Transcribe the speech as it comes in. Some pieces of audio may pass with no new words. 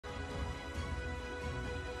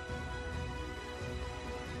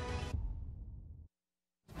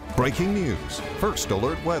Breaking news, first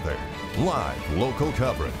alert weather, live local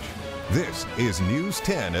coverage. This is News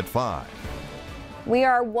 10 at 5. We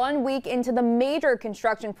are 1 week into the major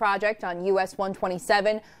construction project on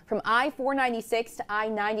US-127 from I-496 to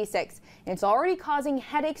I-96. It's already causing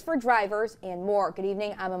headaches for drivers and more. Good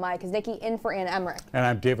evening. I'm Amaya Kaznicki in for Ann Emmerich. And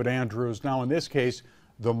I'm David Andrews. Now in this case,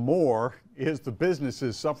 the more is the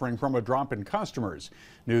businesses suffering from a drop in customers.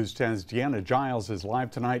 News 10's Deanna Giles is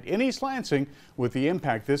live tonight in East Lansing with the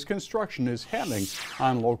impact this construction is having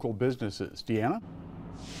on local businesses. Deanna?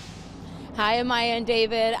 Hi, Amaya and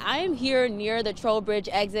David. I am here near the Trowbridge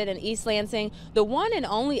exit in East Lansing, the one and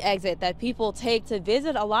only exit that people take to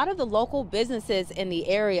visit a lot of the local businesses in the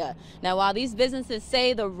area. Now, while these businesses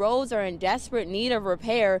say the roads are in desperate need of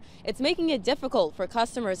repair, it's making it difficult for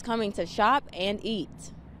customers coming to shop and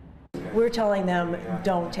eat. We're telling them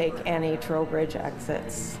don't take any Trowbridge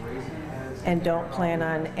exits and don't plan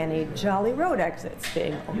on any Jolly Road exits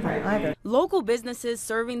being open either. Local businesses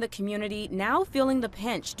serving the community now feeling the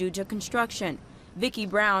pinch due to construction. Vicki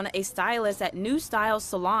Brown, a stylist at New Style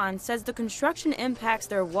Salon, says the construction impacts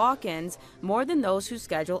their walk-ins more than those who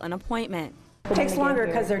schedule an appointment. It takes longer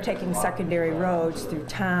because they're taking secondary roads through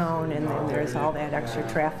town, and then there's all that extra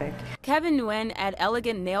traffic. Kevin Nguyen at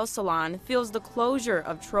Elegant Nail Salon feels the closure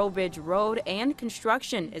of Trowbridge Road and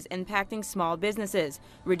construction is impacting small businesses,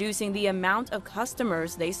 reducing the amount of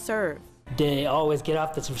customers they serve. They always get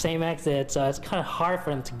off the same exit, so it's kind of hard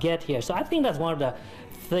for them to get here. So I think that's one of the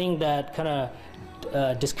things that kind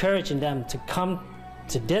of discouraging them to come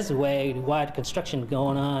to this way while the construction is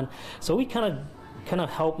going on. So we kind of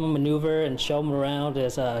help them maneuver and show them around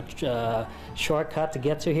as a shortcut to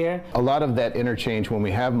get to here. A lot of that interchange, when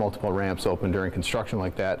we have multiple ramps open during construction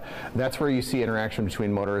like that, that's where you see interaction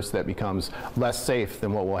between motorists that becomes less safe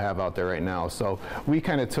than what we'll have out there right now. So we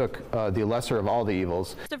kind of took the lesser of all the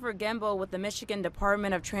evils. Christopher Gimble with the Michigan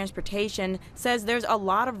Department of Transportation says there's a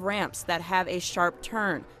lot of ramps that have a sharp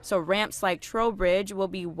turn. So ramps like Trowbridge will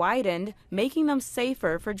be widened, making them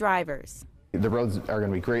safer for drivers. The roads are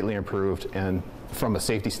going to be greatly improved, and from a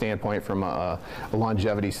safety standpoint, from a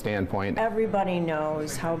longevity standpoint. Everybody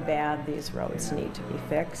knows how bad these roads need to be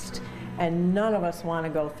fixed, and none of us want to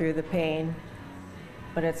go through the pain,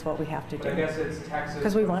 but it's what we have to do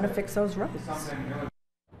because we want to fix those roads.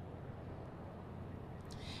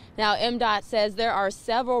 Now, MDOT says there are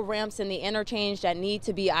several ramps in the interchange that need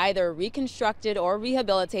to be either reconstructed or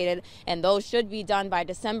rehabilitated, and those should be done by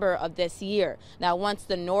December of this year. Now, once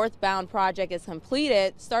the northbound project is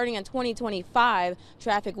completed, starting in 2025,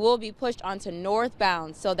 traffic will be pushed onto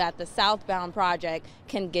northbound so that the southbound project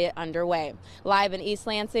can get underway. Live in East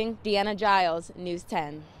Lansing, Deanna Giles, News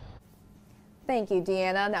 10. Thank you,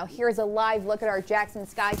 Deanna. Now here's a live look at our Jackson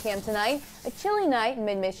sky cam tonight. A chilly night in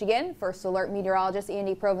mid-Michigan. First alert meteorologist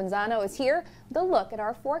Andy Provenzano is here with a look at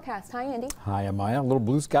our forecast. Hi, Andy. Hi, Amaya. A little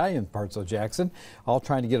blue sky in parts of Jackson. All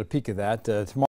trying to get a peek of that tomorrow.